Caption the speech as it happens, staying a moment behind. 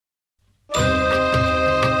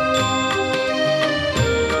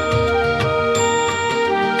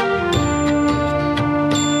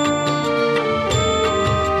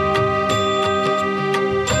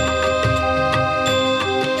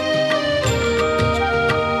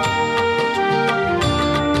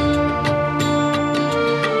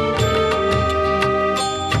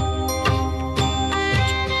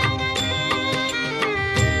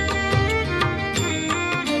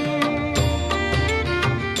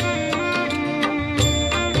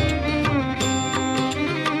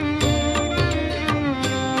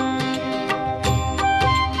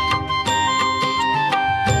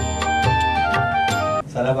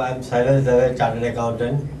Shailesh Dave, chartered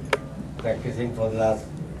accountant, practicing for the last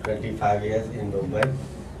 25 years in Mumbai,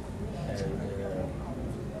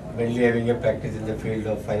 and mainly having a practice in the field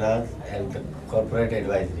of finance and corporate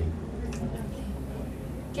advisory.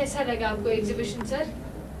 कैसा लगा आपको exhibition sir?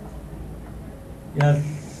 यह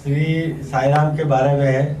श्री साई राम के बारे में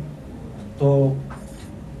है तो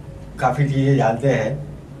काफ़ी चीज़ें जानते हैं,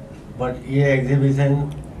 बट ये एग्जीबिशन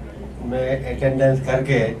में अटेंडेंस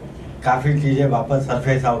करके काफ़ी चीज़ें वापस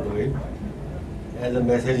सरफेस आउट हुई as a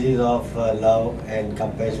messages of love and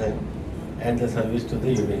compassion and the service to the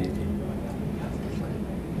humanity.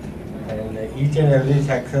 And each and every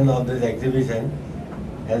section of this exhibition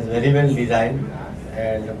is very well designed,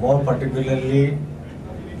 and more particularly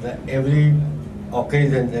every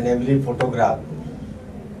occasion and every photograph.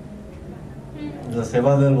 The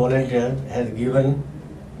Sevadal volunteer has given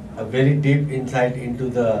a very deep insight into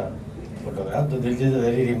the photograph. So this is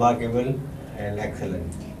very remarkable and excellent.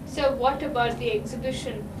 So what about the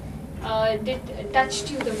exhibition did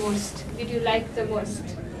touched you the most? Did you like the most?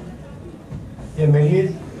 Yeah,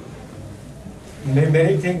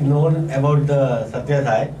 many things known about the Sathya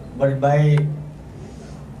Sai, but by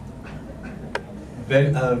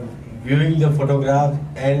viewing the photograph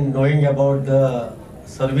and knowing about the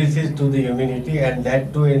services to the humanity, and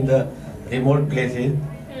that too in the remote places,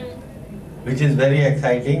 which is very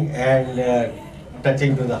exciting and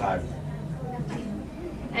touching to the heart.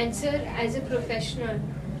 And sir, as a professional,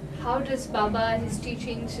 how does Baba, his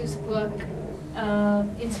teachings, his work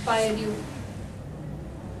inspire you?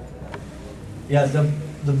 Yeah,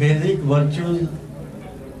 the basic virtues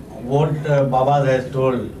what Baba has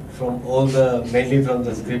told from all the, mainly from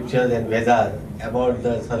the scriptures and Vedas, about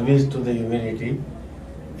the service to the humanity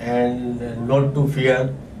and not to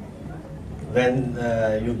fear when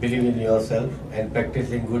you believe in yourself and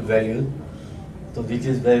practicing good values. So this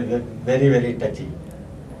is very, very, very touchy.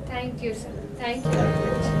 Thank you, sir. Thank you.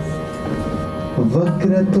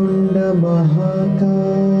 Vakratunda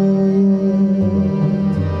Mahakaya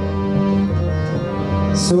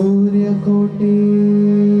Suryakoti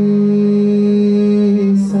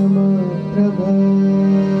Samaprabha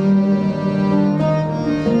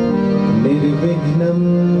Nirvignam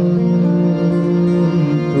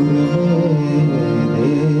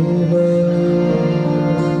Deva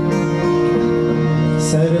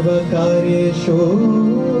Sarvakaryeshu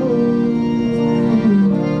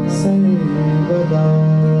Sarvada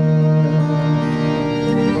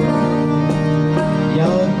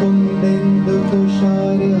Ya Kundendu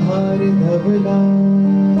Tushar Har Dhavla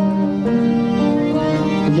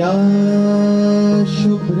Ya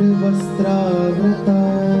Shubhra Vastravrata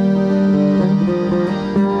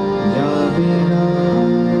Ya Veena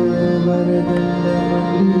Varadanda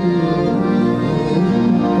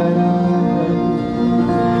Mandikara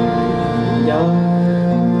Ya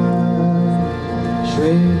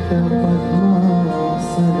Shweta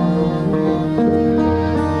Padmasana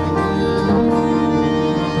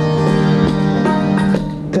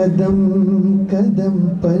कदम कदम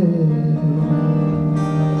पर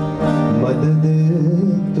मदद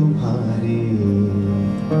तुम्हारी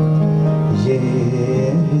ये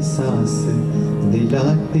एहसास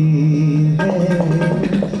दिलाती है.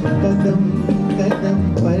 कदम कदम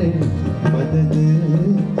पर मदद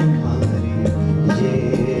तुम्हारी ये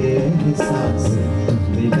एहसास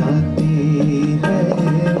दिलाती है.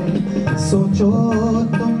 सोचो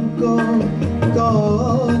तुमको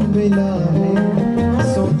कौन मिला है,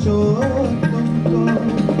 सोचो तुमको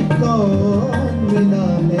कौन मिला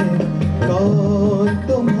है, कौन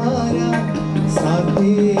तुम्हारा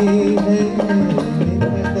साथी है.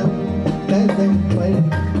 कदम कदम पर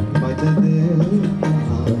मदद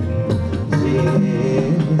तुम्हारी ये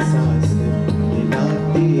एहसास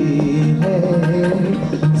दिलाती है.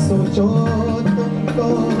 सोचो तुमको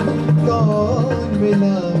कौन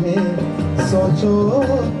मिला है, सोचो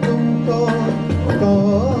तुमको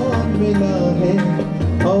कौन मिला है,